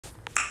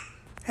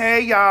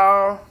Hey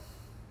y'all.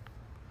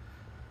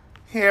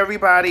 Hey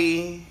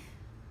everybody.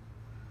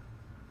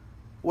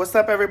 What's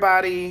up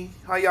everybody?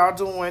 How y'all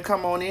doing?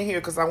 Come on in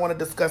here because I want to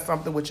discuss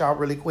something with y'all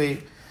really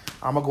quick.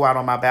 I'm going to go out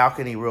on my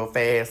balcony real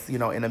fast,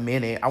 in a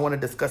minute. I want to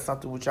discuss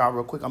something with y'all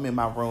real quick. I'm in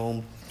my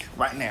room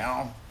right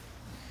now.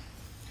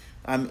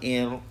 I'm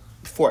in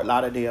Fort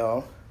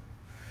Lauderdale.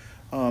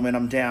 And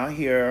I'm down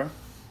here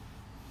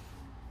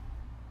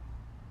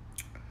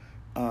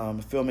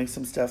filming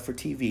some stuff for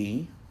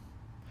TV.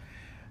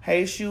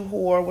 Hey, Shoe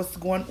Whore, what's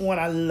going on?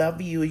 I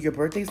love you. Your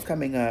birthday's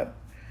coming up.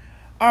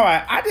 All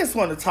right, I just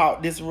want to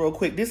talk this real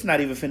quick. This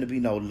not even finna be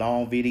no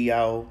long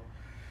video.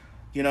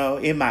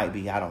 It might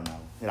be. I don't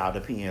know. It all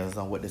depends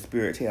on what the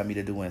spirit tell me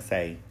to do and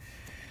say.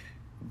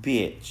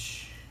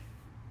 Bitch.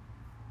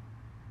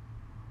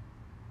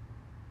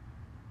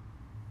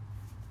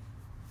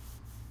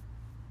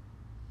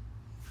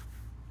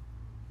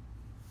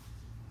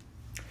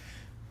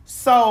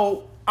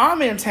 So,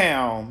 I'm in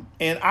town,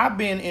 and I've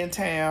been in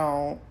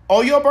town. Oh,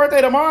 your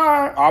birthday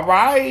tomorrow? All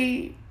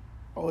right.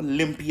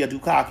 Olympia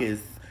Dukakis.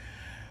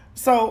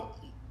 So,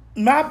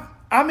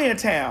 I'm in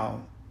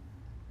town.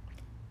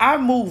 I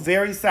move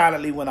very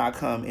silently when I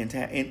come in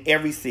town, in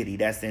every city.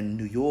 That's in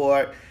New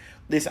York.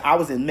 I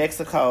was in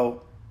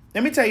Mexico.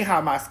 Let me tell you how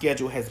my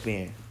schedule has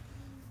been.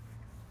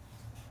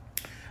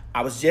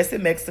 I was just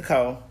in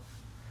Mexico.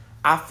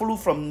 I flew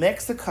from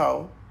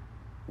Mexico,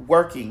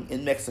 working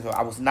in Mexico.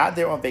 I was not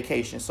there on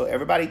vacation. So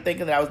everybody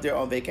thinking that I was there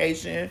on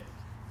vacation.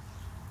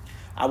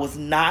 I was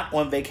not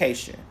on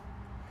vacation.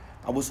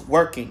 I was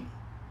working.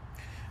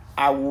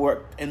 I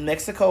worked in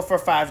Mexico for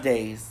 5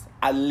 days.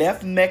 I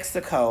left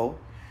Mexico.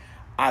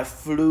 I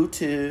flew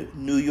to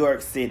New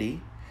York City.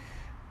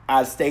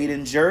 I stayed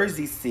in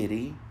Jersey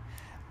City.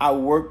 I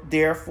worked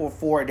there for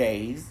 4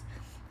 days.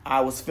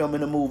 I was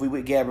filming a movie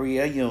with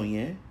Gabrielle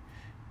Union.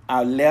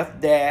 I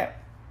left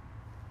that,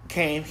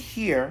 came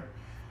here,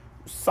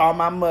 saw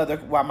my mother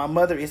while my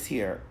mother is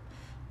here.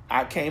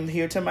 I came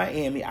here to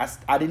Miami. I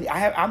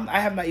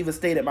have not even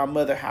stayed at my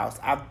mother's house.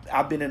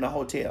 I've been in a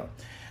hotel.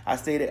 I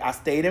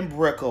stayed in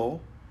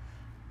Brickell,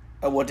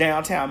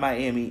 downtown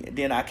Miami.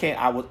 Then I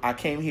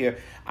came here.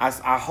 I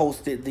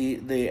hosted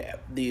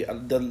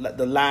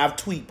the live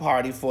tweet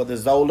party for the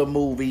Zola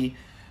movie.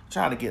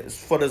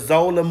 For the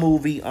Zola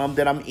movie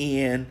that I'm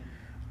in,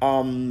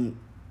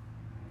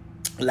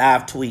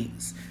 live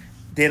tweets.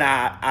 Then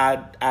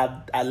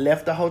I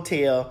left the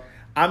hotel.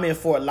 I'm in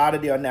Fort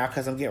Lauderdale now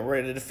because I'm getting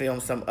ready to film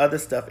some other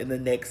stuff in the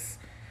next.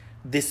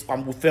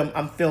 I'm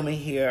filming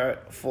here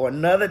for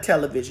another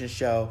television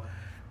show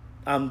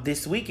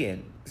this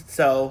weekend.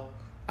 So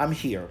I'm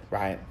here,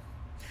 right?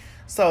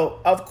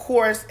 So of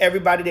course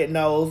everybody that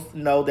know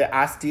that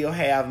I still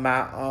have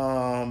my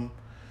all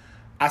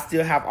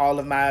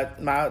of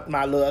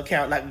my little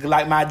account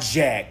like my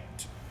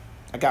jacked.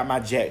 I got my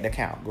jacked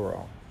account,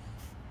 girl.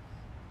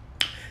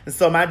 And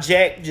so my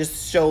jack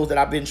just shows that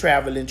I've been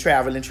traveling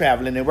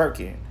and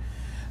working.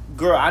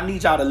 Girl, I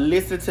need y'all to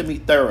listen to me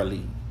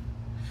thoroughly.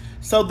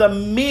 So the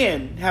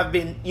men have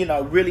been,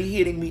 really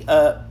hitting me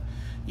up,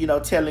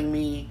 telling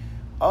me,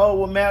 oh,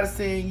 well,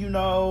 Madison,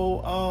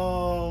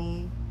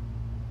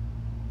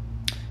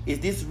 is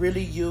this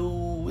really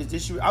you? Is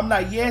this you? I'm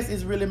like, yes,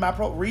 it's really my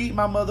read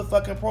my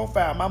motherfucking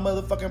profile. My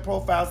motherfucking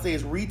profile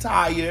says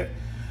retired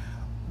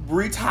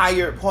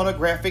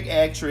pornographic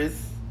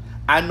actress.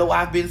 I know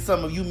I've been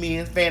some of you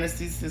men's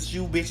fantasies since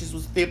you bitches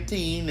was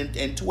 15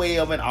 and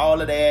 12 and all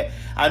of that.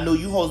 I know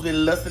you hoes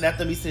been lusting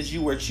after me since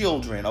you were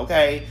children,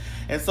 okay?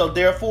 And so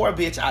therefore,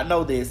 bitch, I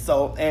know this.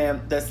 So,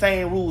 and the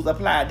same rules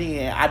apply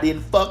then. I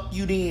didn't fuck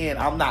you then.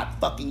 I'm not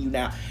fucking you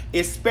now.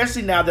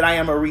 Especially now that I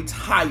am a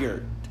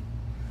retired.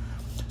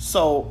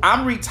 So,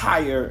 I'm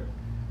retired.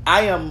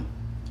 I am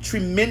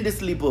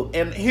tremendously booked.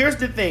 And here's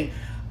the thing.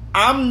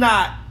 I'm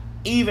not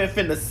even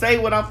finna say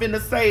what I'm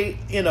finna say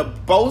in a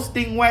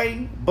boasting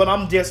way, but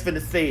I'm just finna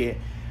say it.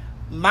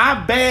 My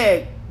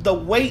bag, the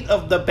weight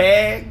of the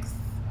bags,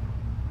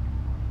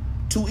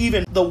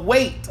 the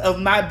weight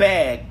of my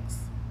bags,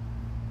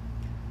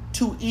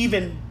 to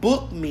even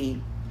book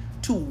me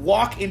to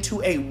walk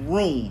into a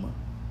room,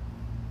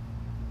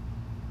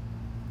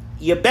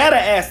 you better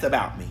ask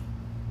about me.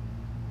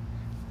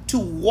 To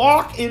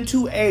walk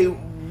into a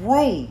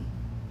room,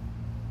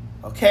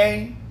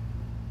 okay?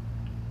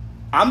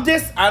 I'm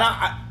just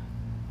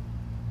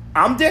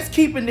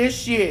keeping this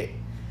shit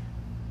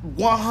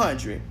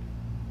 100.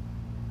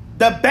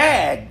 The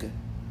bag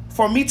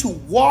for me to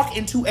walk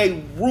into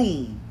a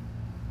room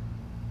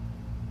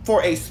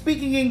for a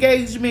speaking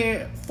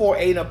engagement, for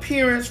an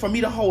appearance, for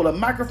me to hold a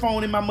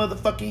microphone in my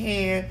motherfucking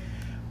hand,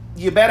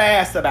 you better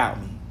ask about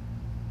me.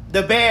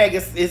 The bag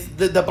is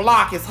the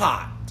block is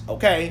hot,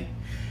 okay?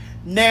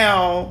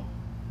 Now,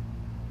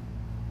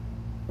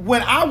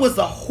 when I was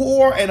a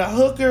whore and a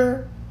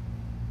hooker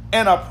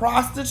and a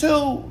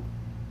prostitute,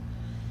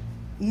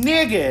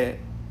 nigga,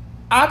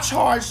 I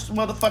charged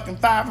motherfucking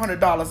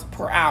 $500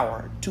 per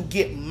hour to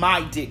get my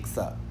dick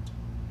sucked.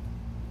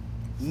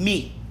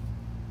 Me.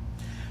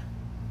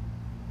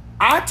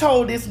 I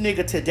told this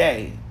nigga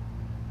today,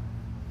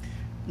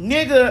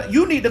 Nigga,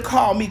 you need to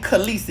call me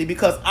Khaleesi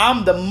because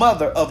I'm the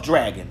mother of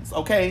dragons,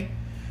 okay?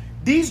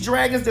 These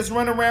dragons that's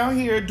running around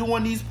here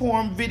doing these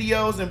porn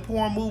videos and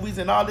porn movies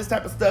and all this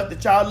type of stuff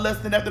that y'all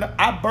lusting after,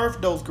 I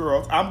birthed those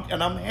girls.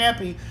 I'm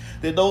happy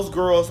that those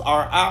girls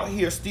are out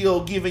here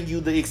still giving you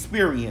the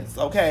experience,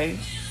 okay?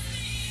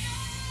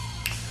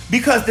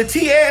 Because the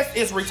TS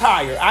is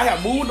retired. I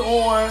have moved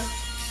on.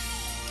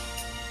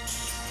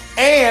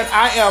 And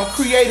I am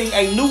creating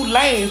a new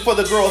lane for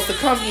the girls to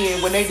come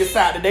in when they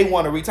decide that they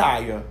want to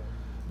retire.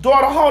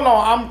 Daughter, hold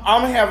on.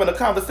 I'm having a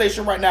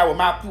conversation right now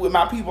with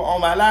my people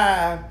on my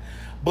live.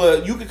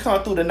 But you can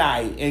come through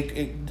tonight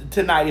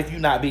tonight if you're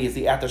not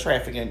busy after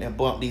traffic and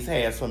bump these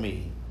hands for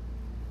me.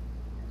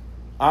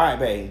 All right,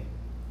 babe.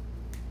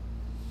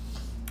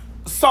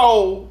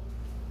 So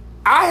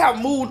I have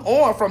moved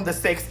on from the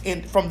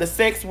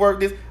sex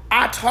work.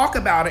 I talk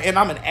about it and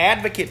I'm an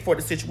advocate for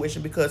the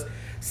situation because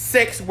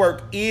sex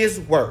work is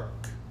work.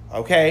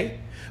 Okay?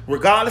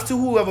 Regardless to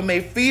whoever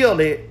may feel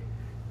it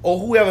or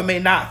whoever may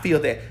not feel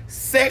that.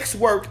 Sex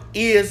work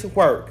is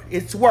work.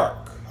 It's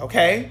work.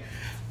 Okay?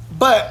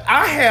 But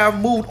I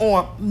have moved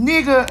on.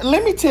 Nigga,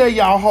 let me tell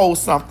y'all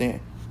hoes something.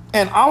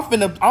 And I'm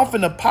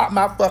finna pop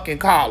my fucking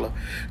collar.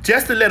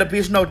 Just to let a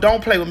bitch know,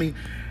 don't play with me.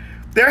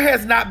 There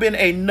has not been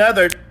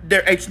another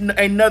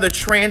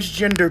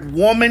transgendered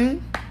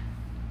woman,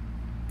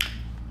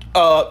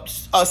 a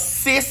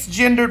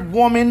cisgendered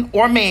woman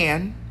or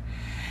man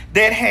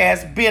that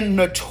has been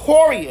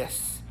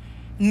notorious.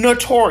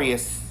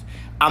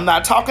 I'm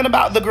not talking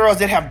about the girls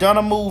that have done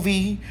a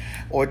movie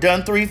or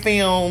done 3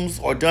 films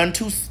or done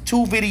two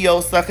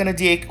videos sucking a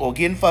dick or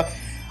getting fucked.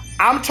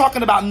 I'm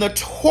talking about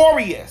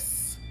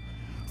notorious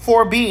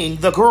for being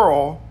the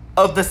girl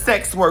of the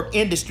sex work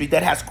industry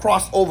that has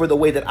crossed over the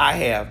way that I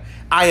have.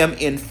 I am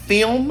in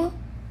film.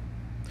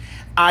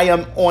 I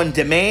am on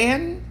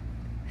demand.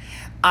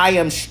 I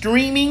am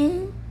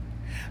streaming.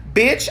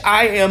 Bitch,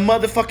 I am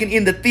motherfucking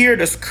in the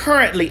theaters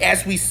currently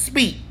as we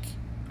speak.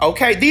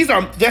 Okay?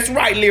 That's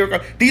right, Lyrical.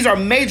 These are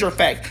major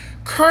facts.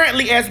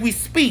 Currently as we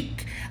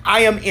speak,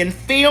 I am in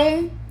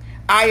film.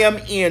 I am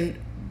in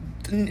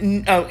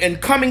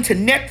coming to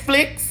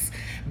Netflix.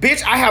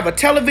 Bitch, I have a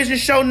television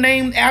show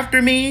named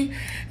after me.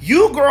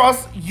 You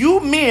girls, you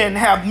men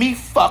have me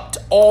fucked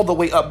all the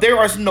way up.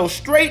 There is no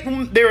straight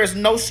woman. There is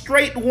no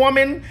straight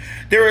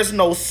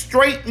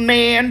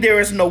man. There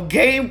is no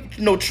gay,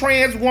 no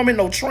trans woman,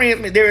 no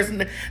trans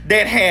man.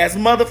 That has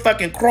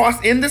motherfucking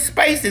crossed in the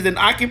spaces and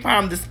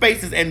occupying the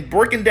spaces and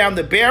breaking down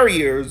the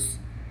barriers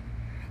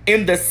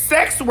in the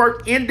sex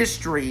work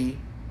industry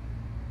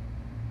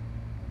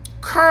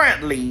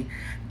currently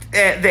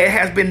that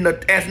has been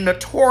as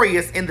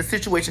notorious in the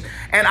situation.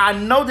 And I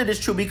know that it's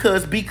true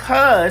because people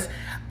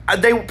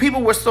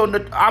were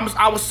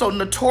I was so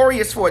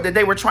notorious for it that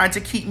they were trying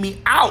to keep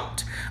me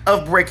out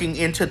of breaking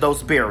into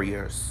those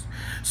barriers.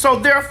 So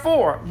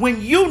therefore,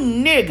 when you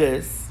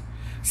niggas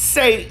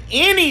say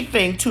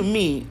anything to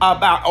me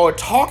about or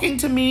talking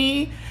to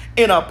me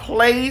in a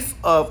place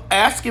of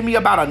asking me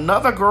about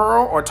another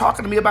girl or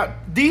talking to me about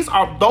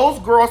those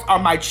girls are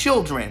my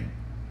children.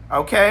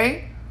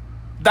 Okay?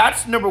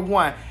 That's number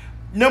one.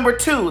 Number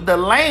two, the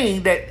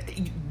lane that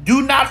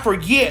do not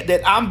forget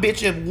that I'm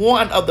bitching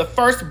one of the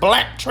first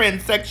black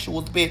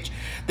transsexuals, bitch,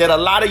 that a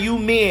lot of you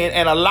men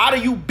and a lot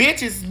of you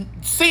bitches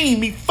seen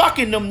me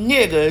fucking them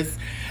niggas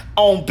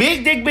on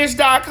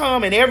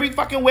BigDickBitch.com and every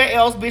fucking where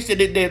else, bitch,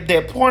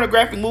 that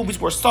pornographic movies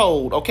were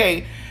sold,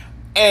 okay?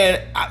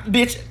 And,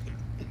 bitch,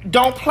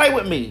 don't play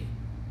with me.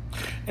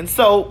 And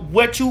so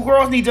what you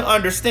girls need to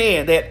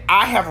understand that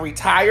I have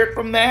retired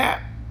from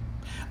that.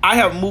 I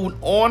have moved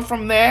on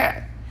from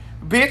that.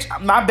 Bitch,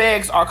 my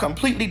bags are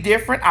completely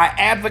different. I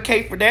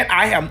advocate for that.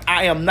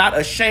 I am not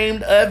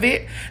ashamed of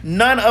it.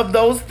 None of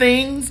those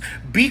things,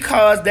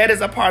 because that is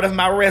a part of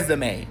my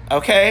resume,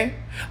 okay?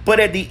 But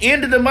at the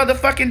end of the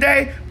motherfucking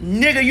day,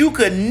 nigga, you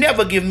could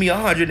never give me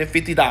 $150,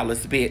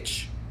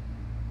 bitch.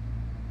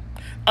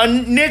 A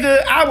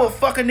nigga, I will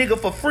fuck a nigga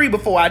for free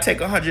before I take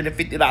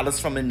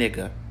 $150 from a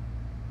nigga.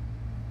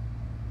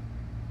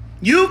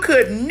 You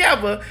could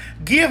never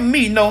give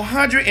me no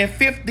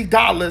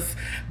 $150.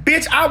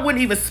 Bitch, I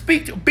wouldn't even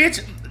speak to...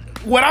 Bitch,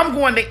 what I'm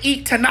going to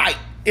eat tonight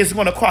is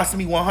going to cost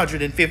me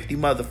 $150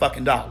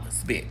 motherfucking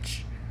dollars,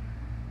 bitch.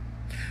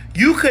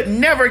 You could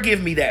never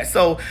give me that.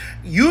 So,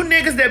 you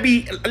niggas that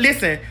be...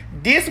 Listen,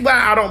 this is why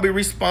I don't be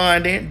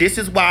responding. This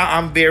is why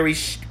I'm very...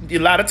 A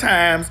lot of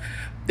times,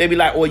 they be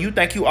like, oh, you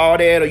think you all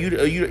that? Or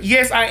you...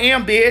 Yes, I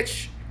am,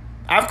 bitch.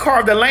 I've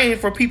carved a lane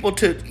for people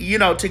to, you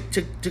know,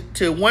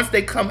 to once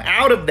they come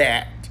out of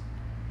that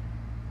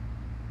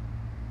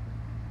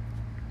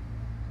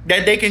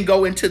they can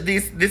go into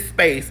this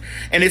space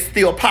and it's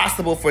still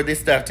possible for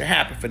this stuff to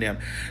happen for them.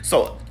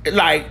 So,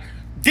 like,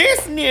 this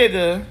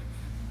nigga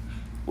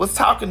was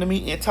talking to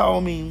me and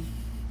told me,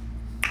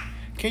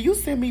 Can you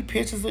send me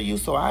pictures of you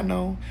so I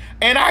know?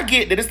 And I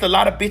get that it's a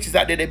lot of bitches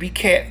out there that be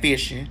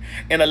catfishing.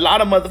 And a lot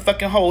of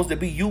motherfucking hoes that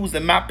be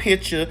using my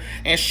picture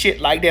and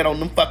shit like that on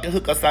them fucking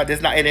hookup sites.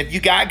 That's not. And if you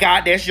got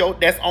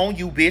that's on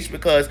you, bitch.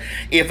 Because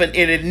if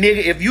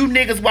you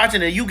niggas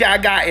watching and you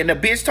got and the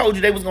bitch told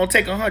you they was gonna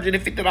take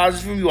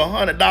 $150 from you,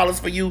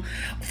 $100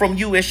 from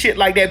you and shit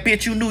like that,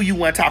 bitch, you knew you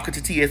weren't talking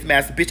to T.S.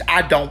 Master, bitch.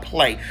 I don't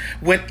play.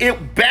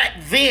 Back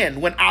then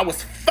when I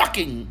was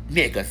fucking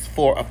niggas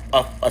for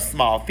a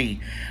small fee,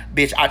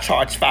 bitch, I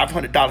charged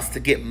 $500 to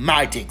get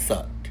my dick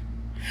sucked.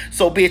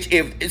 So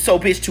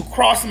bitch, to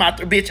cross my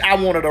bitch,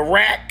 I wanted a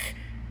rack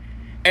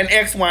and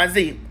X, Y, and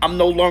Z. I'm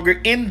no longer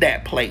in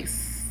that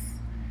place.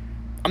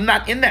 I'm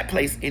not in that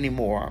place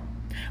anymore.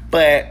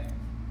 But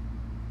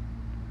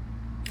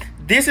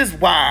this is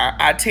why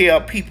I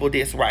tell people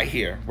this right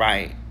here,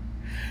 right?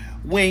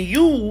 When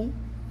you,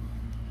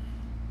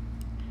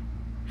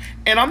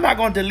 and I'm not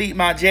gonna delete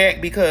my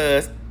jack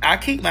because I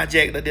keep my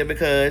jack there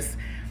because,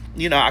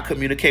 you know, I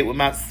communicate with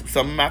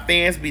some of my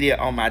fans be there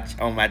on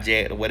my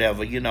jack or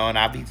whatever, you know, and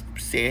I'll be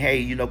saying, hey,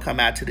 you know, come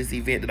out to this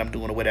event that I'm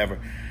doing or whatever.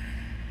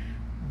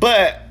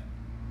 But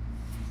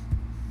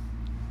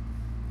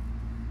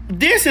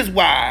this is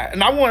why,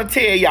 and I want to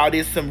tell y'all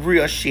this some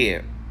real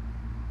shit.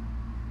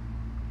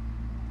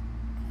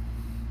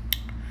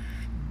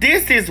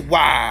 This is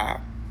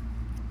why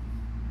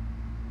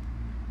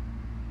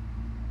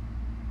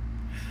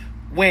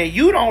when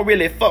you don't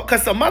really fuck,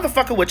 because a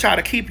motherfucker would try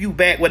to keep you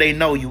back where they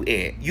know you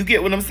at. You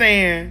get what I'm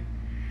saying?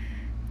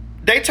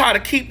 They try to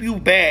keep you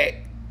back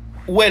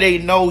where they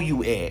know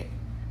you at.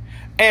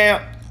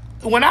 And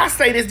when I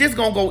say this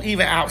gonna go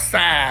even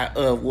outside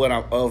of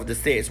of the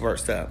sex work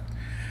stuff.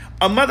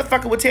 A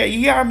motherfucker would tell you,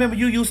 yeah, I remember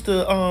you used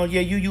to,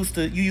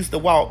 you used to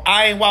walk.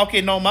 I ain't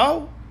walking no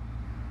more.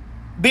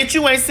 Bitch,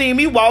 you ain't seen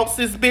me walk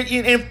since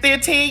in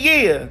 15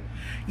 years.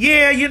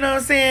 Yeah, you know what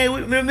I'm saying?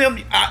 Remember,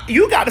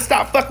 you got to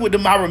stop fucking with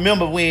them I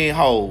remember when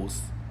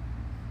hoes.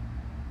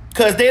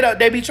 Because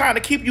they be trying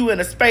to keep you in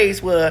a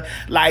space where,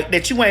 like,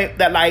 that you ain't,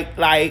 that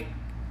like,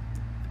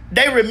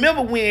 they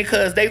remember when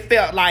because they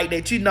felt like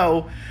that, you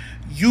know,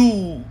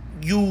 you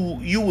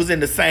was in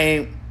the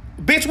same,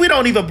 bitch, we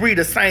don't even breathe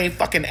the same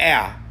fucking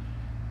air.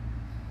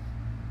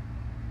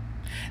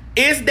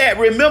 It's that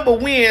remember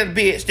when,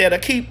 bitch, that'll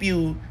keep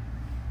you,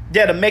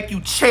 that'll make you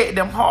check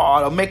them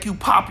hard or make you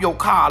pop your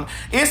collar.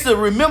 It's the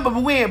remember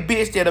when,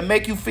 bitch, that'll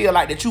make you feel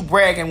like that you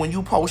bragging when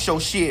you post your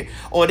shit.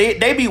 Or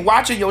they be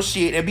watching your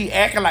shit and be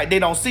acting like they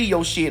don't see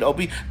your shit. Or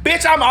be,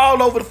 bitch, I'm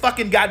all over the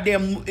fucking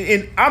goddamn,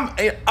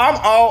 I'm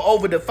all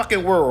over the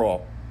fucking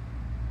world.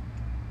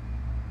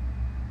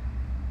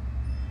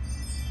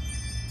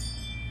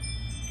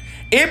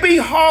 It be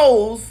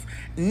hoes,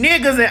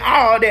 niggas and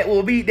all that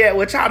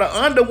will try to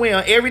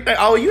underwhelm everything.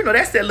 Oh, you know,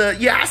 that's that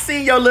little, yeah, I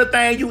seen your little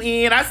thing you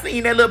in. I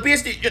seen that little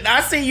bitch.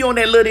 I seen you on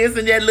that little this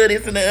and that little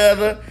this and the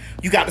other.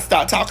 You got to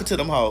stop talking to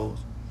them hoes.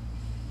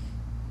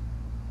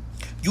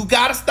 You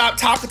got to stop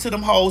talking to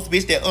them hoes,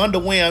 bitch, that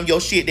underwhelm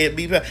your shit. That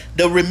be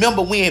the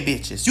remember when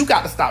bitches. You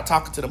got to stop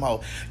talking to them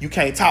hoes. You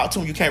can't talk to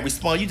them. You can't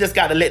respond. You just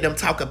got to let them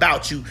talk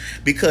about you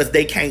because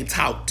they can't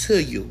talk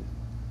to you.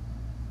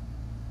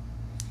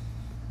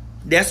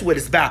 That's what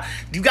it's about.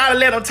 You got to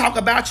let them talk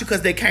about you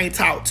because they can't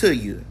talk to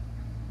you.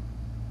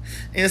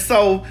 And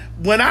so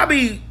when I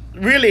be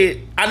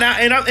really,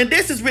 and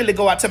this is really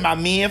go out to my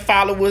men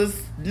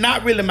followers,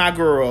 not really my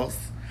girls,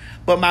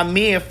 but my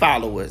men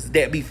followers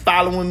that be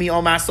following me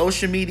on my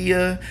social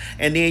media,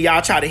 and then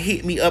y'all try to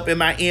hit me up in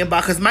my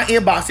inbox, because my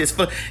inbox is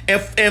for,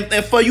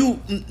 and for you,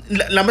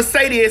 let me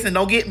say this and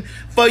don't get,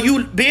 for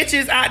you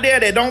bitches out there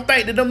that don't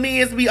think that them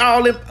men's be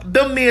all in,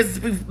 them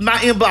men's, my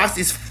inbox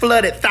is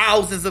flooded,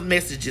 thousands of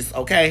messages,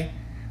 okay?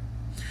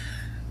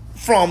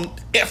 From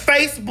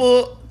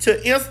Facebook to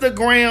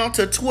Instagram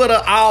to Twitter,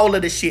 all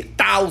of the shit,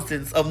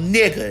 thousands of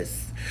niggas.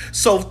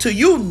 So to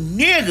you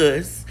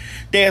niggas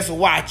that's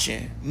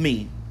watching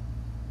me,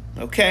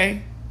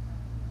 okay,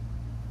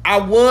 I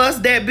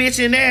was that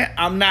bitch in that.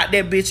 I'm not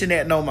that bitch in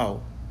that no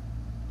more.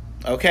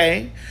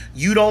 Okay,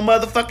 you don't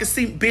motherfucking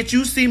see, bitch.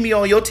 You see me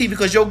on your TV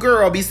because your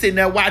girl be sitting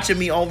there watching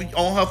me on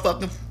her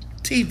fucking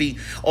TV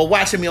or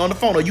watching me on the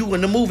phone, or you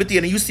in the movie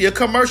theater and you see a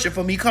commercial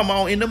for me come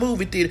on in the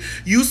movie theater.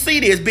 You see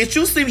this, bitch.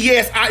 You see,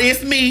 yes,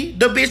 it's me,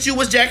 the bitch you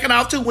was jacking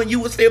off to when you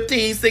was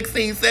 15,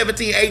 16,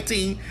 17,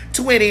 18,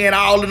 20, and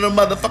all of the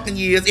motherfucking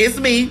years. It's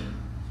me.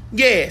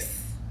 Yes.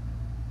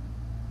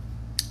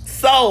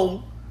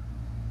 So,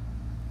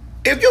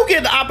 if you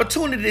get the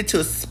opportunity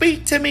to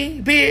speak to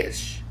me,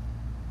 bitch,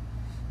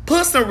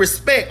 put some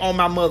respect on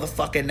my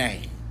motherfucking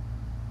name.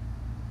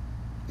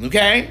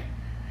 Okay?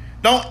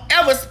 Don't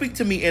ever speak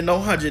to me in no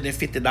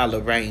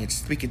 $150 range,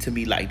 speaking to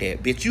me like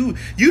that, bitch.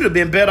 You'd have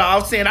been better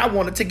off saying I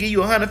wanted to give you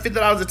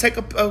 $150 to take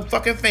a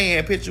fucking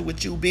fan picture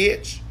with you,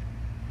 bitch.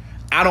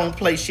 I don't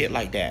play shit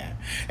like that.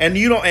 And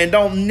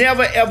don't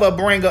never ever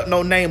bring up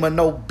no name of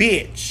no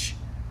bitch.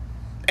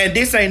 And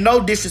this ain't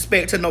no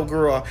disrespect to no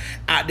girl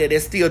out there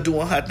that's still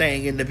doing her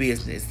thing in the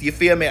business. You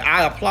feel me?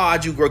 I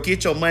applaud you, girl.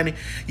 Get your money,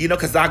 you know,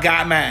 because I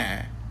got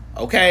mine.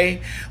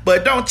 Okay?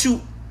 But don't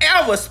you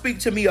ever speak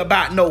to me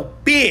about no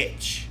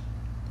bitch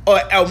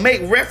or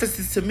make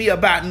references to me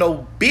about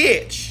no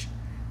bitch,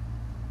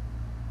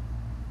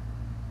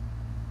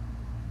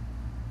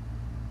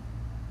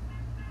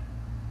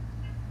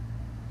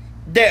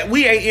 that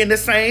we ain't in the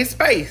same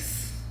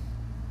space.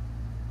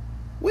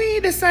 We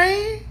ain't the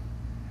same.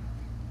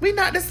 We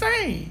not the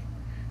same.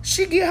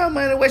 She get her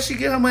money the way she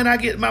get her money. I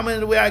get my money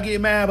the way I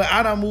get mine. But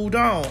I done moved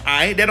on.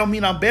 That don't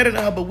mean I'm better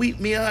than her. But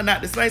me and her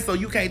not the same. So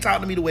you can't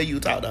talk to me the way you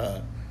talk to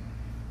her.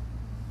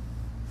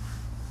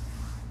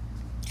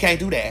 Can't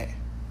do that.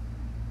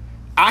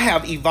 I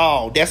have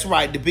evolved. That's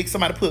right. The big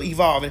somebody put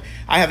evolving.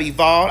 I have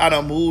evolved. I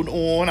done moved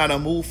on. I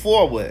done moved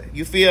forward.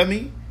 You feel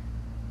me?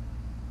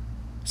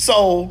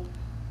 So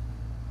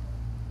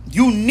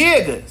you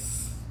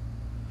niggas,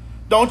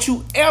 don't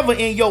you ever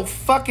in your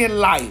fucking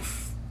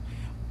life,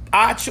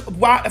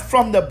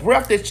 from the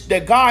breath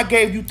that God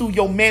gave you through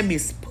your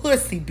mammy's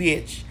pussy,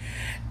 bitch,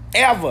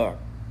 ever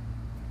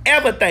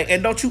think,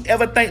 and don't you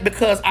ever think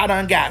because I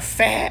done got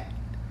fat,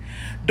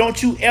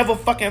 don't you ever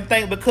fucking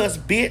think because,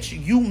 bitch,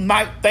 you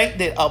might think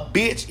that a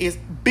bitch is,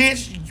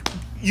 bitch,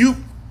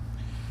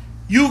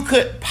 you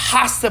could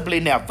possibly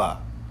never.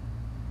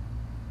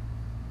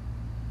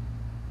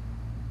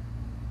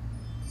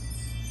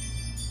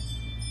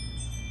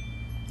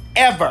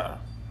 Ever,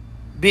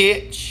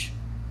 bitch.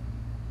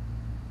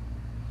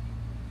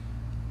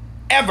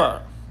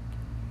 Ever.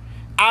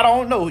 I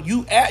don't know.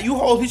 You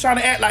hoes be trying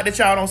to act like that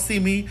y'all don't see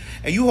me,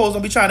 and you hoes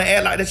don't be trying to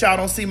act like that y'all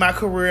don't see my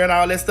career and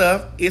all that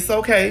stuff. It's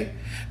okay.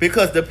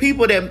 Because the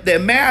people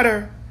that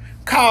matter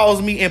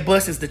calls me and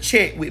busts the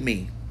check with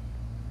me.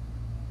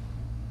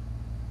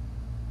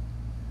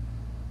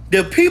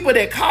 The people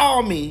that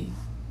call me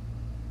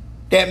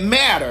that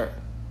matter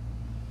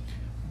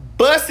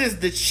busts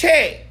the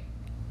check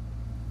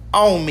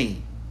on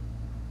me.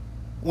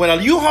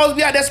 When you hoes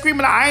be out there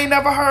screaming, I ain't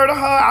never heard of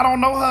her, I don't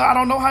know her, I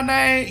don't know her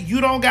name, you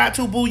don't got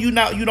to, boo.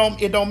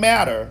 It don't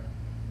matter.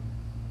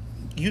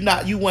 You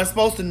wasn't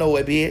supposed to know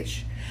it,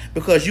 bitch,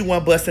 because you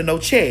weren't busting no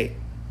check.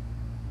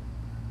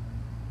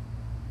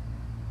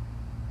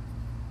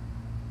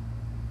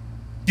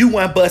 You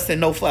weren't busting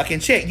no fucking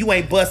check. You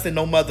ain't busting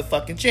no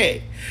motherfucking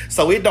check.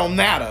 So it don't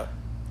matter.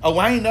 Oh,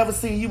 I ain't never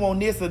seen you on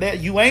this or that.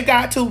 You ain't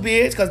got to,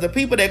 bitch, because the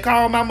people that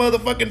call my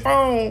motherfucking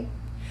phone,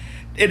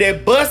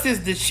 that busts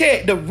the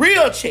check, the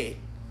real check,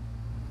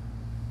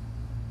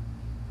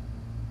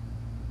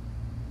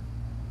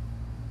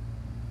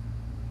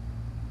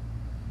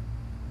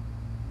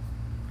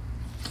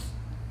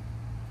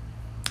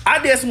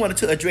 I just wanted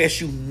to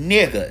address you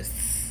niggas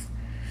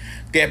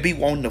that be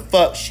wanting to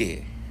fuck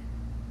shit.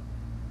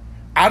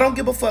 I don't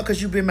give a fuck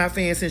because you been my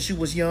fan since you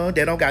was young.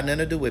 That don't got nothing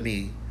to do with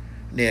me,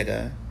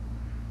 nigga.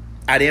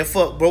 I didn't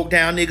fuck broke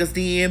down niggas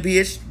then,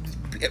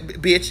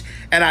 bitch,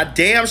 and I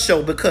damn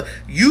sure, because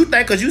you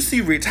think because you see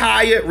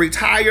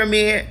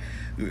retirement,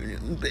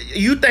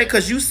 you think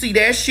because you see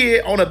that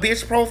shit on a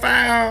bitch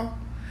profile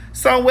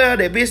somewhere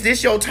that, bitch,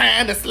 this your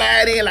time to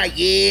slide in like,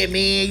 yeah,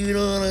 man, you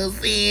know what I'm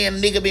saying,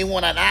 nigga been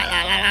wanna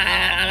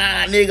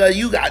nigga,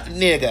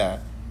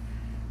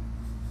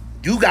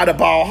 you got a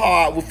ball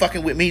hard with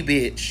fucking with me,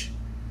 bitch.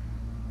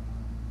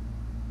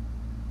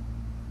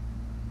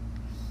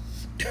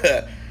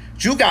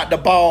 You got the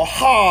ball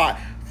hard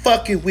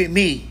fucking with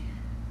me,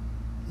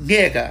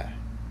 nigga.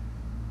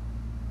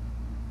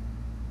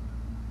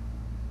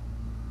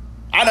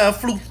 I done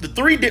flew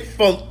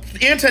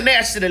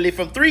internationally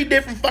from 3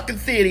 different fucking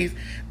cities,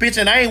 bitch,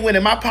 and I ain't went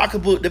in my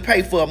pocketbook to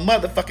pay for a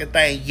motherfucking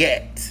thing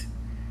yet.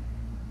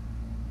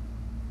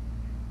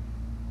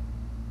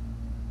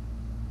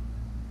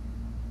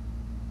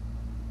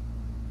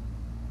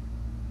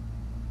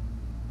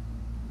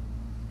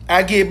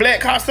 I get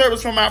black car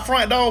service from my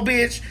front door,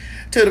 bitch,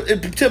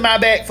 to my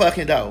back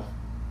fucking door.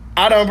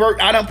 I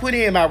done put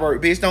in my work,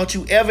 bitch. Don't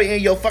you ever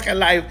in your fucking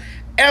life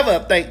ever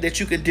think that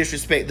you can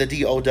disrespect the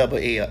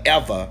DOLL.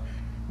 Ever,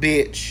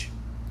 bitch.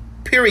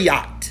 Period.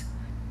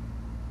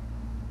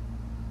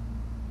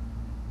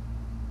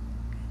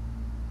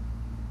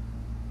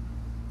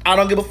 I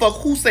don't give a fuck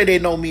who say they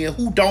know me and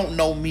who don't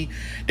know me.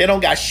 They don't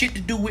got shit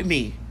to do with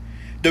me.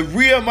 The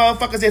real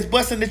motherfuckers that's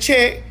busting the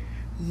check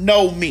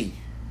know me.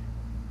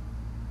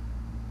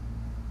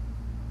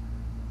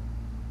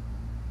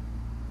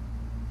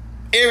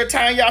 Every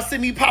time y'all see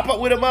me pop up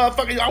with a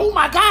motherfucker, oh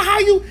my God, how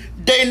you?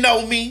 They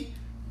know me.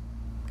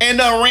 And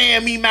done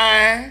ran me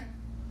mine.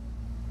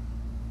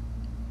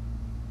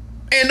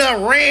 And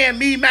done ran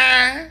me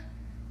mine.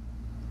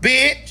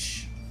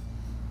 Bitch.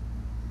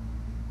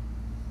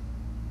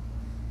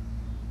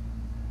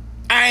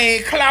 I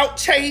ain't clout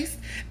chased.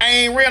 I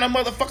ain't ran a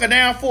motherfucker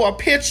down for a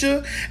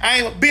picture.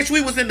 Bitch,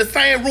 we was in the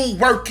same room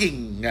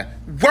working.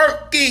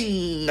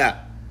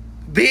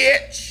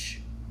 Bitch.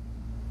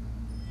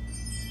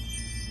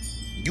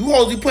 You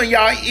hoes be putting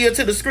y'all ear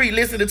to the screen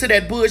listening to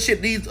that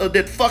bullshit these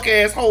that fuck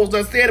ass hoes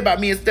done said about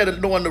me instead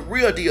of knowing the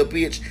real deal,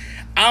 bitch.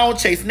 I don't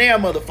chase now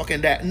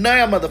motherfucking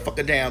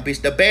down. Bitch.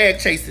 The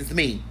bag chases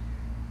me.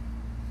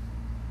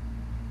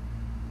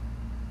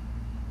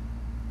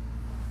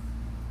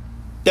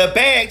 The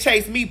bag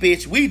chased me,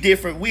 bitch. We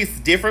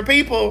different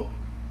people.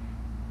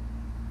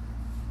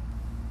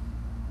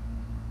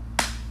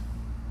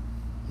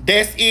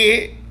 That's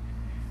it.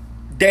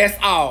 That's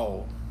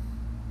all.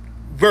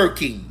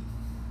 Working.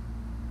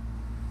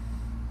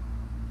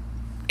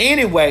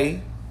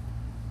 Anyway,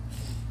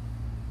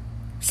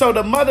 so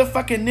the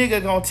motherfucking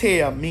nigga gonna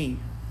tell me,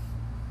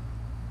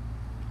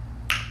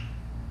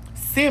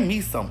 send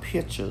me some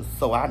pictures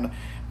so I know.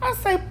 I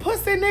say,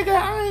 pussy nigga,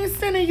 I ain't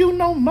sending you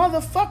no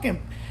motherfucking,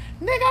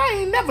 nigga, I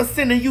ain't never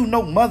sending you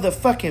no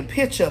motherfucking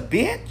picture,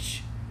 bitch.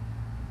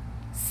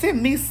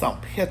 Send me some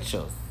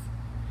pictures.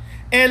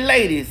 And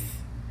ladies,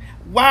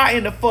 why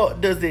in the fuck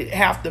does it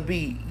have to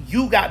be,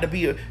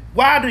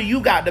 why do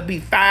you got to be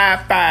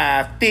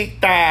 5'5", thick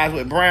thighs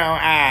with brown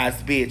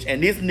eyes, bitch,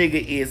 and this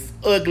nigga is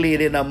uglier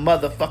than a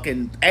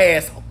motherfucking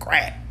ass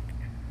crack?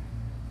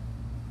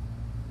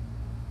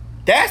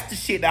 That's the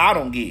shit that I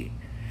don't get.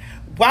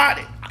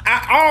 Why,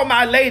 all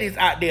my ladies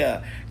out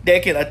there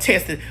that can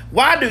attest it,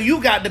 why do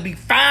you got to be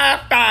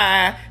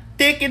 5'5",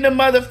 thick in the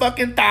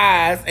motherfucking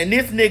thighs, and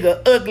this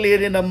nigga uglier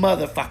than a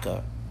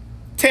motherfucker,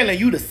 telling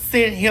you to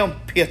send him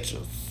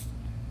pictures?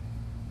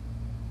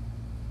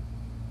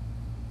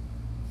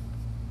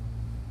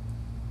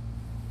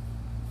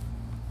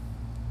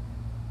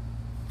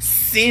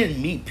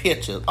 Send me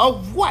pictures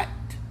of what,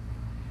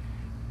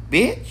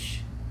 bitch?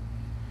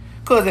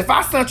 Because if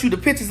I sent you the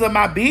pictures of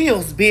my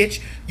bills, bitch,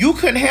 you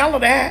couldn't handle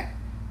that.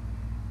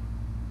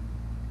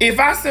 If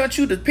I sent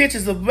you the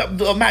pictures of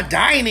my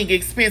dining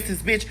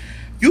expenses, bitch,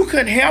 you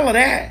couldn't handle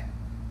that.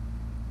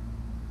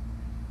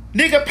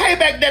 Nigga, pay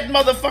back that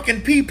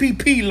motherfucking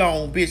PPP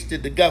loan, bitch,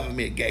 that the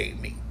government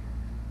gave me.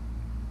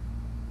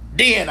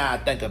 Then I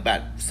think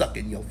about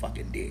sucking your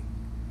fucking dick.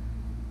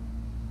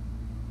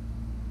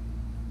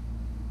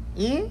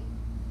 Then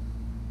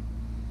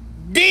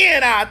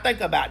I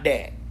think about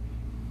that.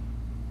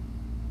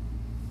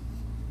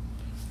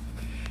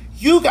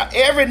 You got,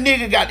 every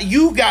nigga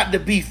you got to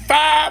be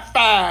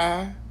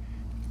 5'5",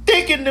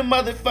 thick in the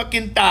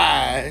motherfucking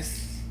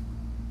thighs,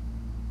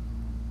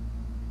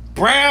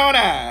 brown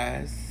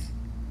eyes,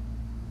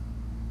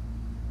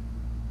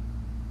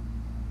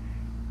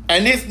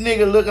 and this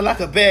nigga looking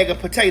like a bag of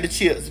potato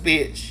chips,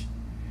 bitch.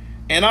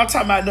 And I'm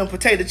talking about them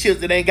potato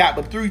chips that ain't got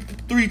but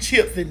three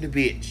chips in the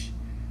bitch.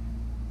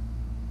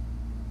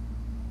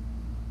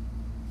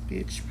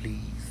 Bitch, please.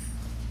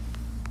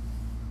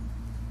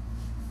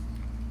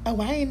 Oh,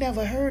 I ain't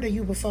never heard of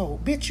you before.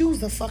 Bitch,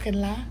 you's a fucking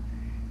lie.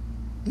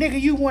 Nigga,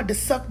 you wanted to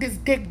suck this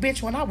dick,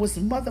 bitch, when I was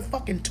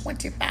motherfucking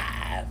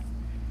 25.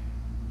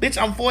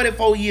 Bitch, I'm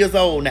 44 years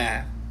old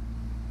now.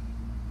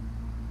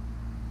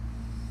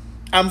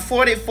 I'm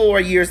 44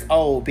 years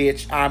old,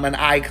 bitch. I'm an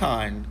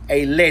icon,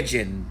 a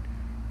legend,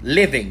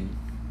 living.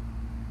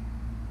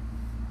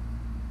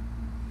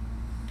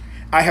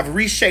 I have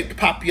reshaped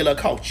popular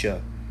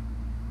culture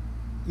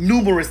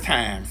numerous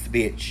times,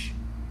 bitch.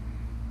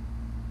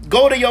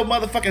 Go to your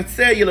motherfucking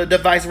cellular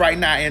device right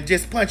now and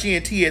just punch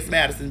in T.S.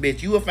 Madison,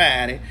 bitch. You will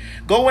find it.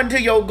 Go on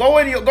your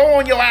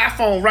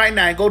iPhone right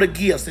now and go to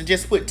gifts and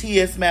just put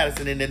T.S.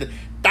 Madison, and then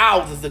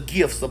thousands of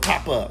gifts will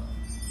pop up.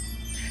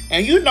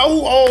 And you know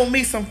who owed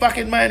me some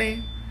fucking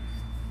money?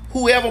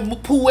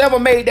 Whoever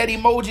made that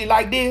emoji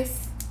like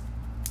this,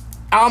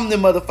 I'm the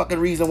motherfucking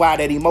reason why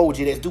that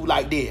emoji that's do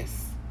like this.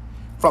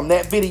 From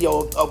that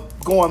video of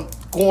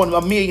going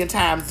a million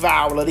times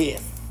viral of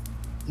this.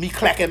 Me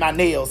clacking my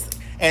nails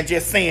and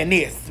just saying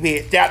this,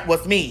 bitch. That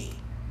was me.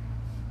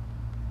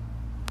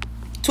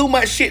 Too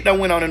much shit done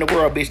went on in the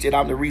world, bitch, that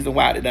I'm the reason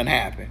why it done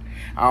happen.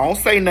 I don't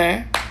say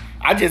nothing.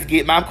 I just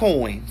get my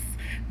coins.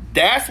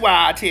 That's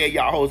why I tell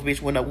y'all hoes,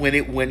 bitch,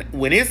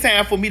 when it's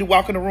time for me to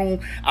walk in the room,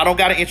 I don't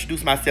gotta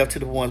introduce myself to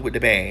the ones with the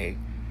bag.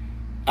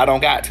 I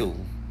don't got to.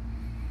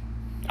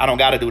 I don't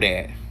gotta do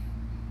that.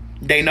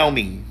 They know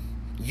me.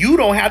 You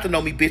don't have to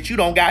know me, bitch. You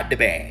don't got the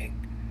bag.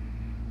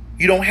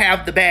 You don't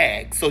have the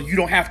bag, so you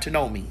don't have to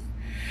know me.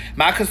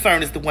 My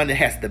concern is the one that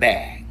has the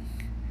bag.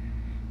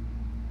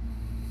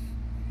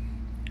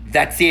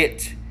 That's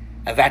it.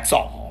 That's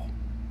all.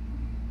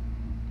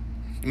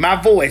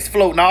 My voice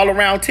floating all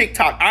around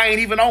TikTok. I ain't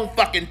even on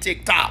fucking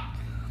TikTok.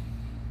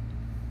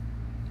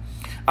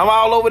 I'm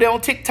all over there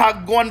on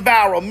TikTok going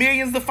viral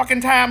millions of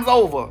fucking times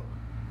over.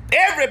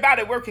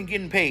 Everybody working,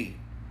 getting paid.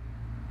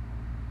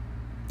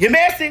 You're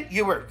messing,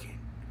 you're working.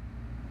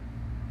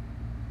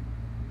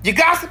 You're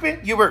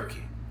gossiping, you're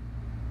working.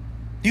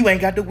 You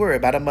ain't got to worry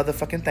about a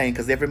motherfucking thing,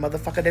 because every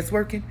motherfucker that's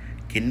working,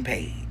 getting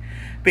paid.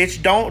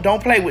 Bitch,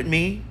 don't play with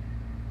me.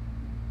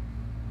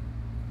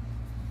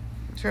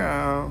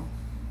 Ciao.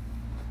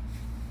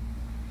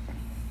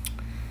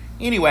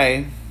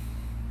 Anyway,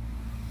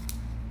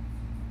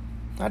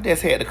 I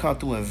just had to come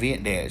through and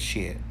vent that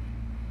shit,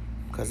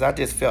 because I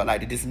just felt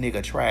like this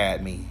nigga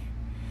tried me.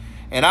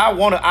 And I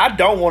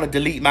don't want to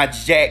delete my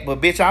jack,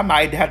 but bitch, I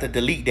might have to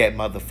delete that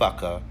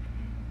motherfucker.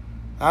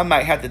 I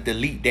might have to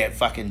delete that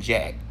fucking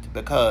jack,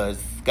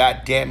 because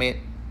god damn it,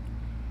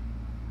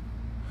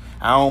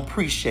 I don't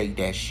appreciate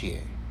that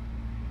shit.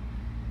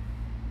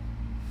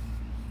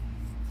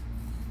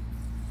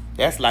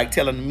 That's like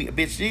telling me,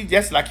 bitch,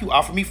 that's like you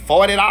offer me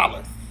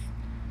 $40.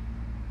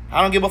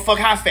 I don't give a fuck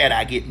how fat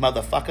I get,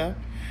 motherfucker.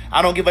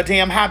 I don't give a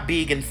damn how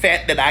big and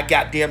fat that I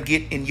goddamn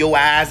get in your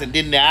eyes and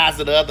then the eyes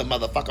of the other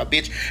motherfucker,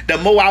 bitch. The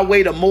more I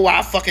weigh, the more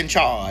I fucking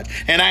charge.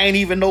 And I ain't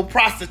even no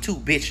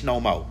prostitute, bitch, no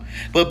more.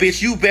 But, bitch,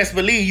 you best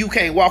believe you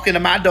can't walk into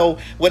my door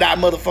without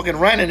motherfucking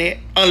running it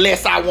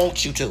unless I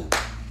want you to.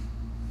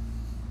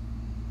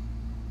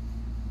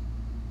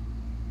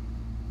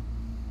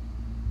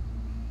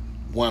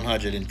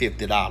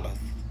 $150.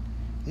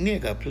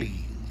 Nigga,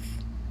 please.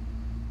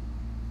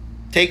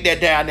 Take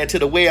that down there to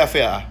the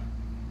welfare.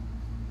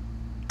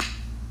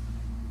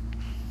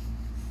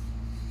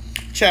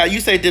 Child, you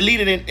say delete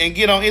it and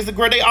get on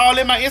Instagram. They all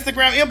in my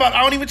Instagram inbox.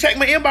 I don't even check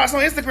my inbox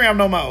on Instagram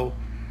no more.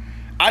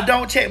 I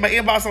don't check my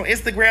inbox on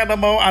Instagram no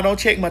more. I don't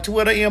check my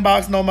Twitter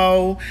inbox no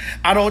more.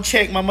 I don't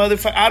check my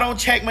I don't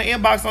check my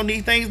inbox on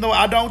these things no.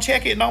 I don't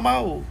check it no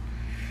more.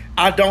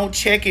 I don't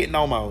check it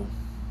no more.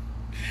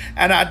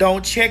 And I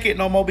don't check it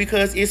no more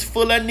because it's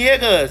full of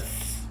niggas.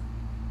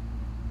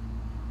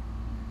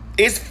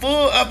 It's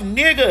full of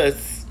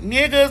niggas.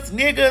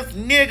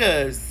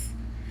 Niggas.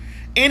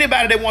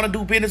 Anybody that want to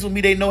do business with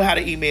me, they know how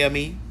to email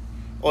me,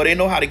 or they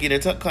know how to get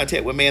in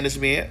contact with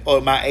management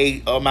or my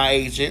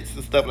agents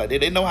and stuff like that.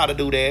 They know how to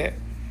do that.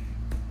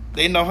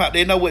 They know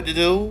what to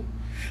do.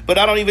 But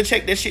I don't even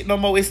check that shit no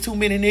more. It's too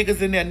many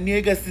niggas in there.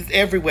 Niggas is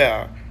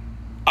everywhere,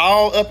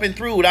 all up and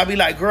through. I be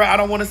like, girl, I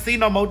don't want to see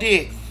no more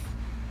dicks.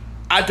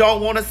 I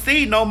don't want to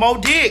see no more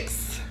dicks.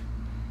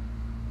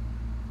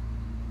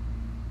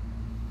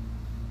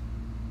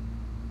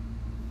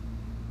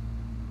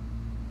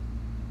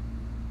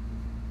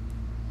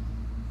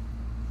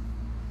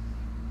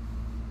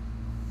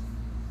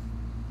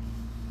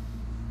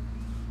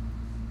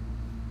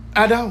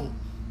 I don't.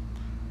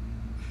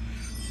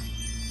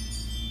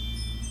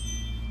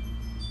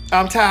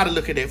 I'm tired of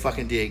looking at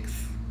fucking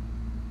dicks.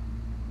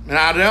 And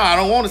I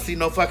don't want to see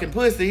no fucking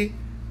pussy.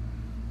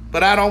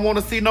 But I don't want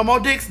to see no more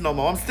dicks no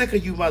more. I'm sick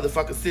of you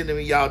motherfuckers sending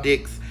me y'all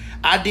dicks.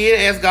 I did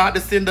ask God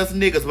to send us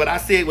niggas, but I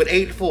said with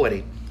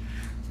 840.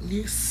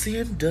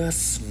 Send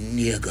us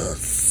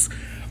niggas.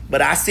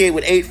 But I said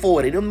with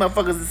 840. Them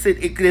motherfuckers that said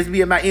it could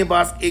be in my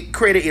inbox.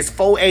 Credit is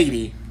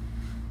 480.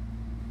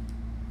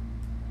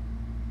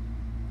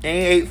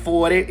 Ain't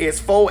 840, it's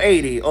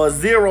 480 or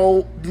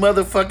 0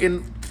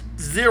 motherfucking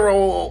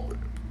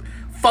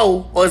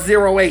 04 or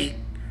 08.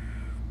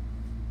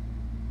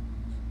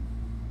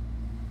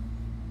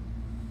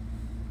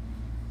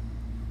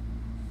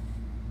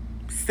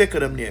 Sick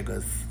of them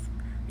niggas.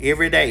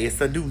 Every day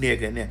it's a new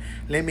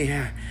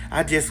nigga.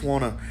 I just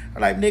wanna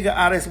like nigga.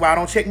 That's why I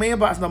don't check my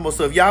inbox no more.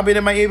 So if y'all been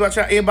in my inbox,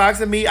 y'all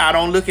inboxing me, I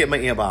don't look at my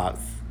inbox.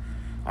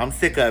 I'm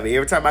sick of it.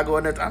 Every time I go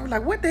in there, I'm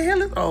like, what the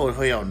hell is? Oh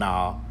hell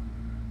nah.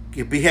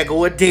 Here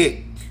go a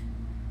dick.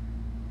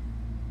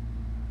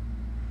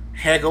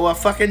 Here go a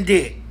fucking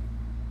dick.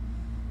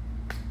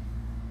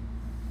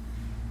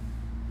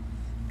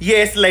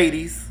 Yes,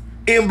 ladies.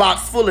 Inbox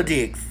full of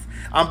dicks.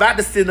 I'm about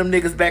to send them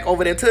niggas back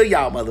over there to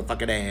y'all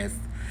motherfucking ass.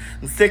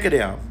 I'm sick of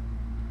them.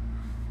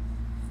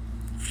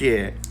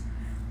 Shit.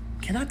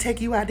 Can I take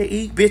you out to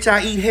eat? Bitch,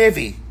 I eat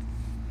heavy.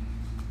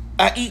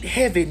 I eat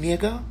heavy,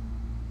 nigga.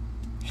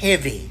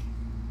 Heavy.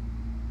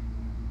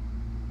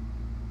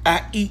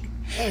 I eat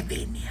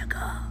heavy,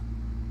 nigga.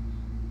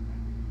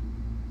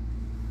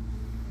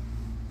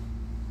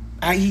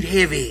 I eat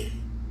heavy.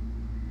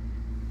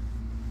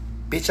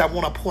 Bitch, I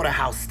want a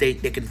porterhouse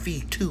steak that can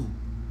feed 2.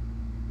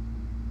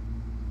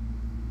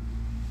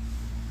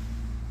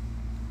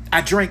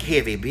 I drink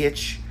heavy,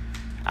 bitch.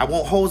 I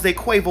want Jose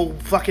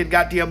Cuervo fucking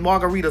goddamn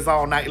margaritas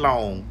all night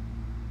long.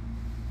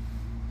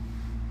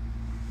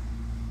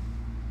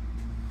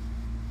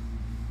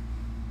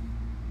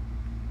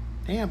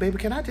 Damn, baby,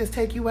 can I just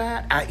take you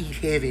out? I eat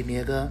heavy,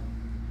 nigga.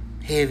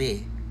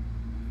 Heavy.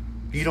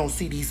 You don't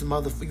see these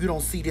you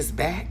don't see this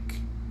back?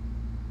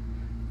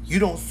 You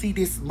don't see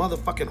this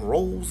motherfucking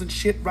rolls and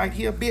shit right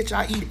here, bitch?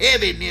 I eat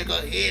heavy,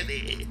 nigga.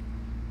 Heavy.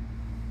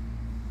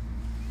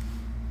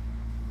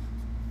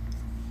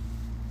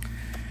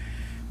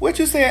 What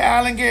you say,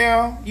 Alan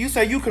Gale? You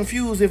say you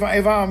confused if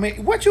I'm...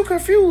 What you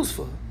confused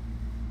for?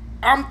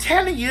 I'm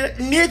telling you,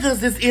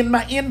 niggas is in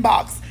my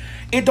inbox.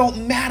 It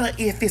don't matter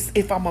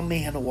if I'm a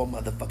man or a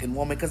motherfucking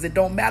woman, because it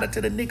don't matter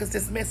to the niggas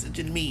that's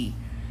messaging me.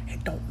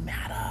 It don't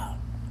matter.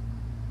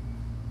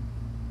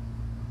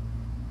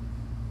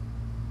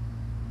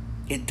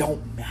 It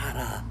don't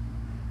matter.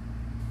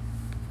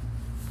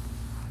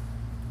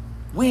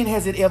 When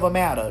has it ever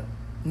mattered?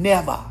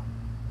 Never.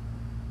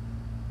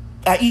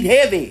 I eat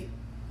heavy.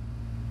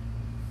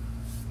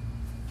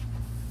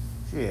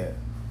 Yeah.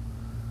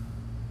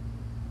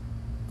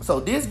 So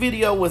this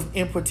video was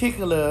in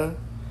particular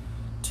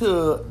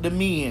to the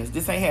men's.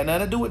 This ain't had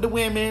nothing to do with the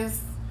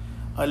women's.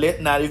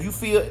 Now, if you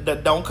feel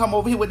that, don't come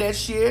over here with that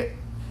shit.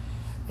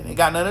 It ain't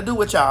got nothing to do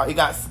with y'all. It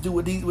got to do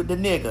with the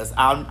niggas.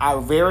 I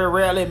very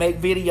rarely make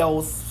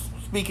videos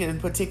speaking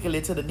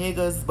particularly to the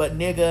niggas, but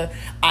nigga,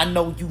 I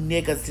know you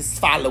niggas is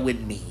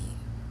following me.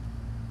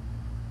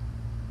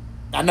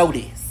 I know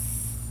this.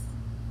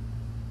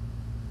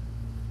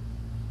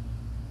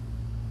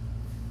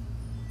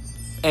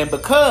 And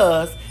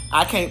because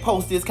I can't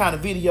post this kind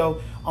of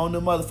video on the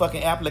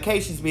motherfucking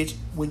applications, bitch,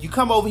 when you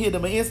come over here to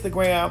my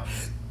Instagram,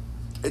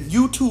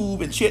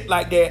 YouTube, and shit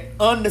like that,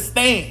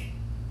 understand.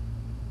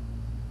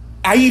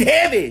 I eat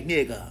heavy,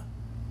 nigga.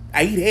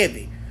 I eat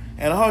heavy.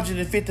 And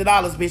 $150,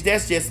 bitch,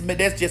 that's just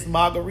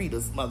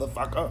margaritas,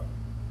 motherfucker.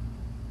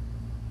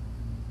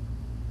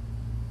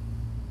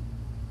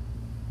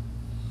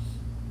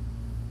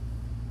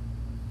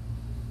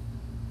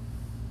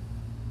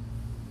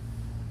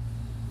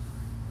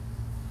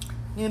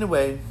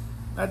 Anyway,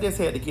 I just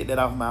had to get that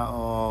off my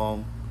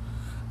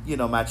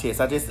my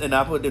chest. I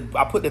put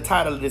the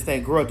title of this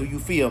thing, girl, do you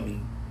feel me?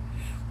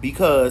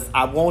 Because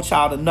I want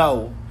y'all to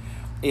know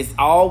it's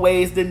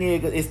always the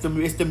nigga. It's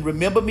the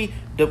remember me.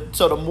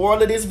 So the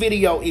moral of this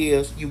video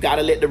is you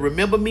gotta let the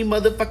remember me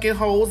motherfucking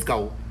hoes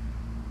go.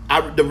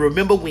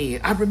 Remember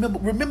when.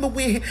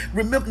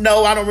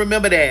 No, I don't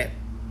remember that.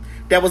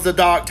 That was a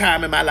dark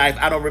time in my life.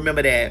 I don't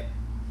remember that.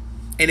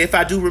 And if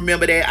I do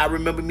remember that, I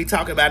remember me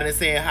talking about it and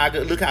saying,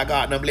 look how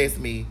God done blessed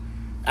me.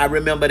 I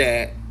remember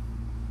that.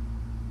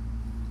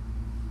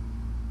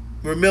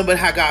 Remember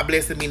how God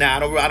blessed me now.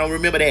 I don't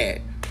remember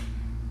that.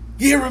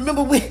 Yeah,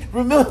 remember, man,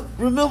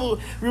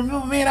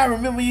 I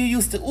remember you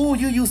used to,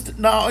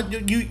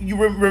 you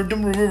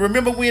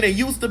remember when it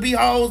used to be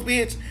hoes,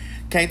 bitch?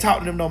 Can't talk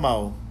to them no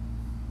more.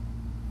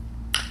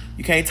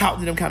 You can't talk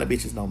to them kind of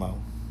bitches no more.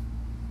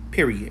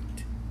 Period.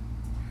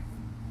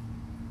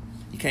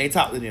 You can't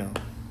talk to them.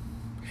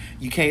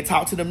 You can't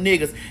talk to them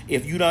niggas.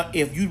 If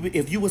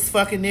you was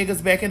fucking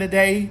niggas back in the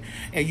day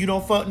and you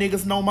don't fuck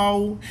niggas no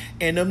more,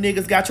 and them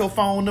niggas got your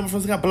phone number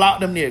from, block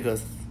them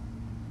niggas.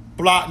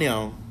 Block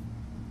them.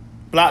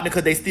 Block them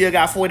because they still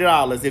got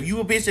 $40. If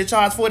you a bitch that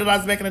charged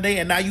 $40 back in the day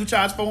and now you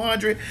charge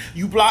 $400,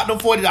 you block them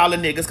 $40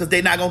 niggas because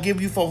they not gonna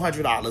give you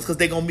 $400 because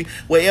they gonna be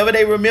wherever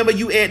they remember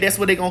you at. That's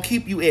where they gonna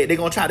keep you at. They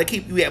gonna try to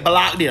keep you at.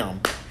 Block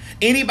them.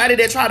 Anybody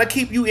that try to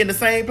keep you in the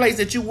same place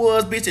that you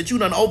was, bitch, that you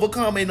done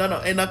overcome and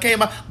done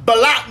came out,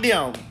 block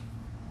them.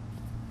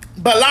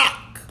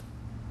 Block.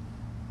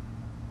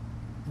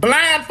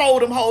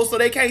 Blindfold them hoes so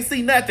they can't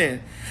see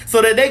nothing.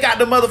 So that they got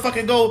the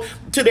motherfucking go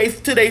to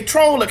they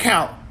troll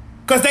account.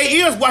 Cause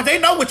they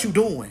know what you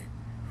doing.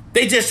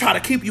 They just try to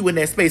keep you in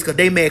that space cause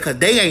they mad cause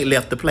they ain't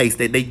left the place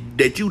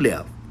that you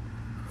left.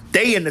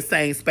 They in the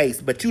same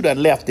space, but you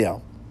done left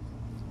them.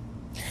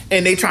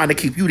 And they trying to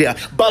keep you there.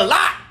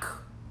 Block.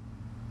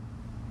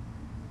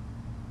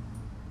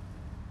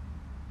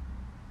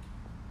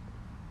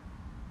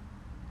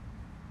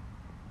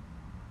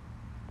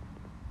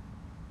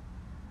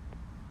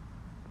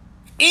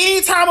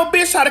 Anytime a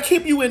bitch try to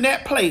keep you in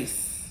that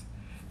place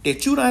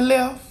that you done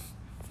left,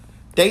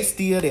 they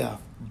still there.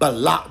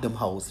 Block them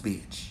hoes,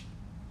 bitch.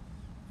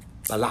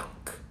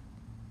 Block.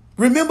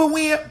 Remember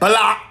when?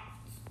 Block.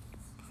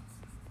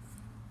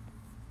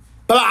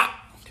 Block.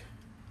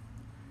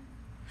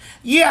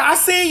 Yeah, I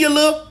seen your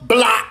little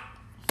block.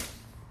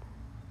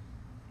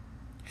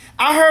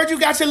 I heard you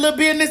got your little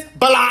business.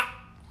 Block.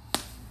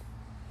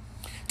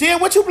 Then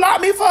what you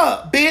block me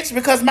for, bitch?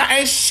 Because my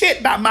ain't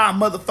shit about my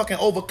motherfucking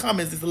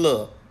overcomings is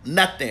love.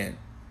 Nothing.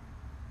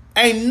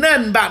 Ain't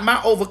nothing about my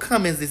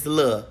overcomings is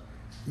love.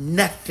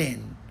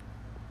 Nothing.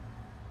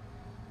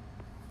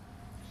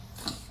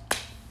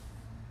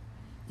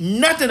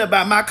 Nothing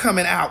about my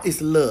coming out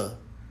is love.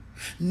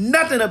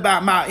 Nothing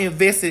about my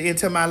investing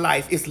into my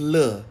life is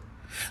love.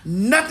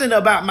 Nothing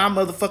about my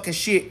motherfucking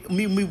shit,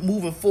 me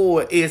moving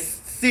forward is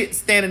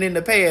standing in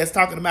the past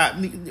talking about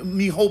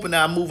me hoping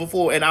that I'm moving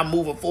forward and I'm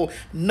moving forward.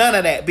 None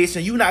of that, bitch.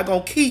 And you not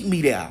gonna keep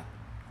me there.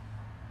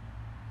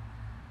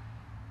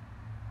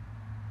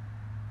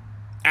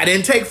 I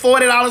didn't take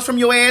 $40 from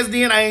your ass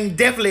then. I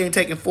definitely ain't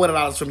taking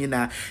 $40 from you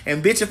now.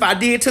 And bitch, if I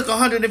did took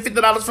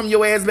 $150 from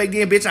your ass back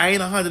then, bitch, I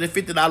ain't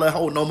 $150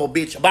 hoe no more,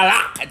 bitch.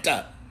 Blocked.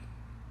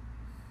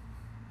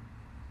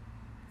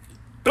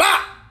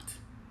 Blocked.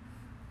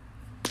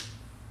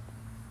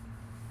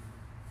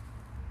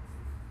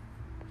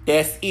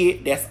 That's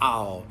it. That's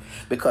all.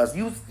 Because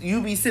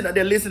you be sitting up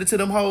there listening to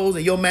them hoes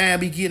and your mind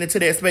be getting into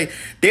that space.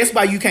 That's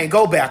why you can't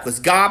go backwards.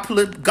 God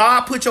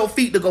put your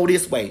feet to go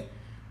this way.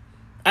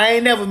 I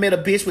ain't never met a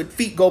bitch with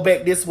feet go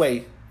back this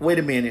way. Wait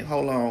a minute.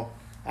 Hold on.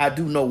 I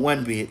do know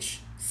one bitch.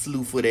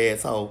 Slewfoot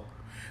asshole.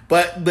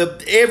 But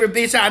every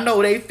bitch I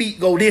know, they feet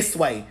go this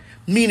way.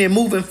 Meaning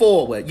moving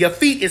forward. Your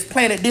feet is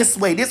planted this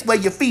way. This way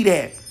your feet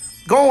at.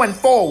 Going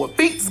forward.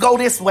 Feet go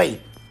this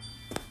way.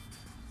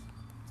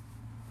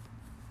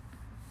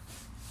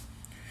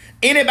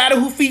 Anybody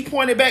who feet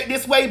pointed back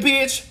this way,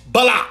 bitch,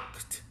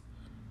 blocked.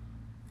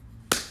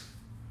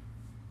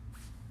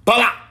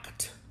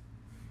 Blocked.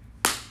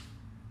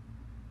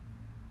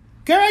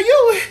 Girl,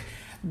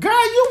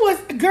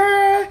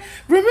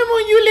 remember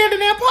when you lived in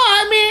that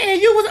apartment and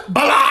you was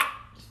blocked?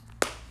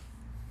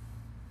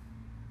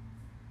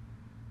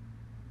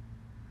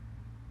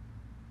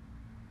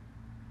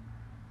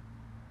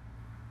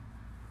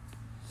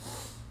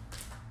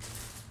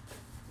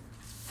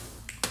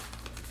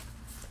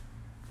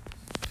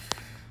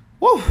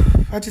 Woo,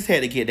 I just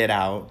had to get that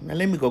out. Now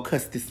let me go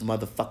cuss this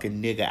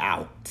motherfucking nigga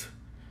out.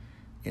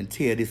 and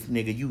tell this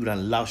nigga you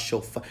done lost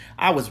your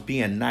I was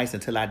being nice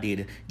until I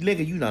did it.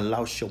 Nigga, you done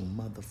lost your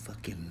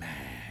motherfucking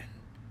mind.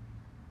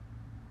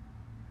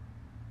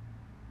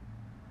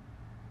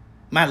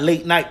 My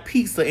late night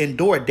pizza and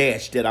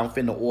DoorDash that I'm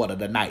finna order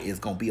tonight is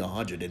gonna be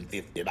 $150,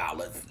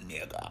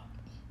 nigga.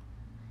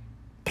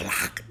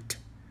 Blocked.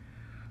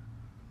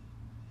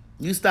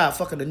 You start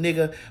fucking a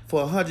nigga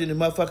for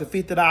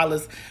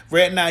 $150.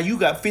 Right now, you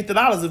got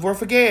 $50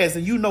 worth of gas,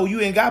 and you know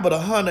you ain't got but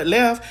 100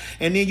 left.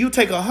 And then you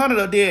take 100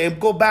 of there and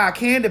go buy a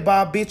candy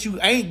bar, bitch. You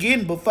ain't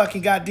getting but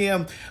fucking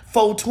goddamn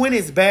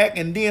 420s back,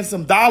 and then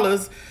some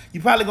dollars.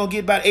 You probably gonna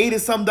get about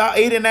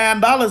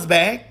 $89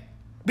 back,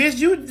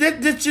 bitch.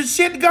 That's your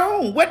shit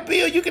gone. What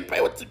bill you can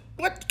pay with?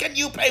 What can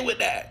you pay with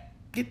that?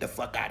 Get the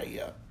fuck out of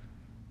here.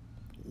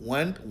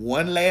 One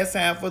last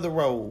time for the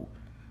road.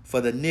 For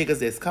the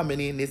niggas that's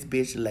coming in this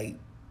bitch late.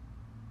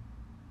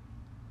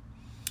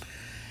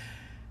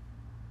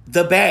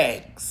 The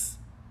bags.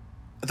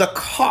 The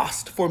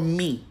cost for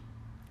me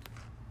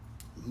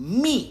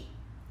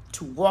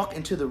to walk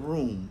into the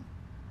room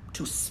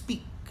to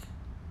speak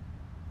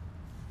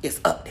is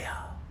up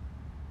there.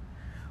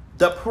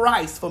 The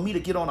price for me to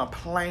get on a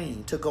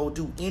plane to go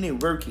do any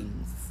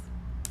workings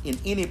in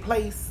any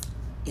place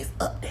is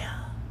up there.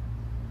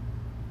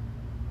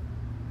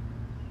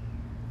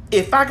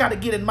 If I got to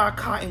get in my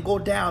car and go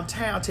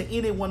downtown to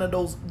any one of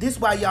those, this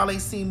why y'all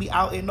ain't seen me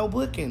out in no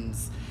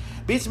bookings.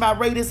 Bitch, my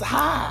rate is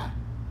high.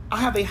 I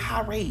have a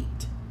high rate.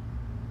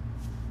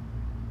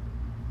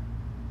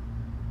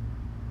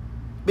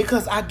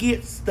 Because I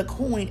get the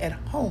coin at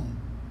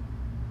home.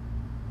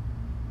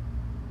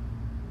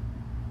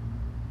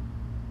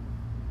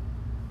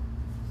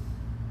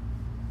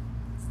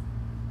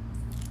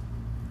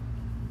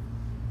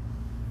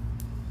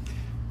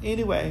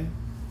 Anyway.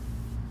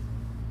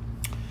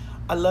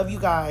 I love you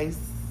guys.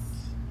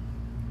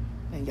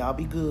 And y'all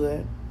be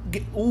good.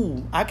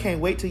 Ooh, I can't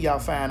wait till y'all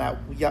find out.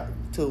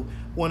 Till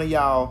one of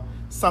y'all,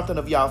 something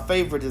of y'all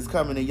favorite is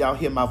coming and y'all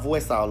hear my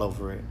voice all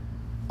over it.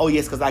 Oh,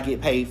 yes, because I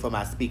get paid for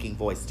my speaking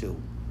voice, too.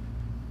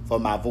 For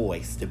my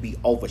voice to be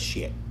over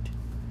shit.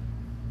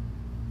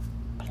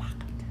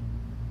 Blocked.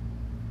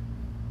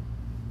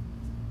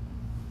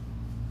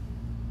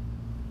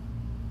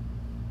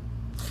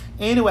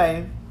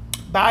 Anyway.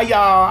 Bye,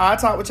 y'all. I'll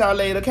talk with y'all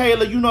later.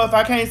 Kayla, you know if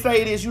I can't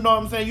say this, you know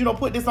what I'm saying? You don't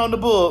put this on the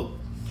book.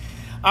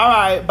 All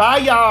right. Bye,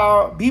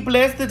 y'all. Be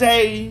blessed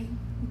today.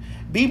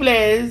 Be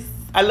blessed.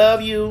 I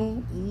love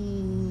you.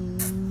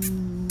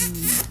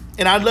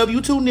 And I love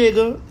you too,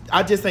 nigga.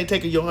 I just ain't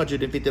taking your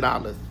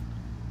 $150.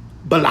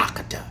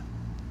 Balakata.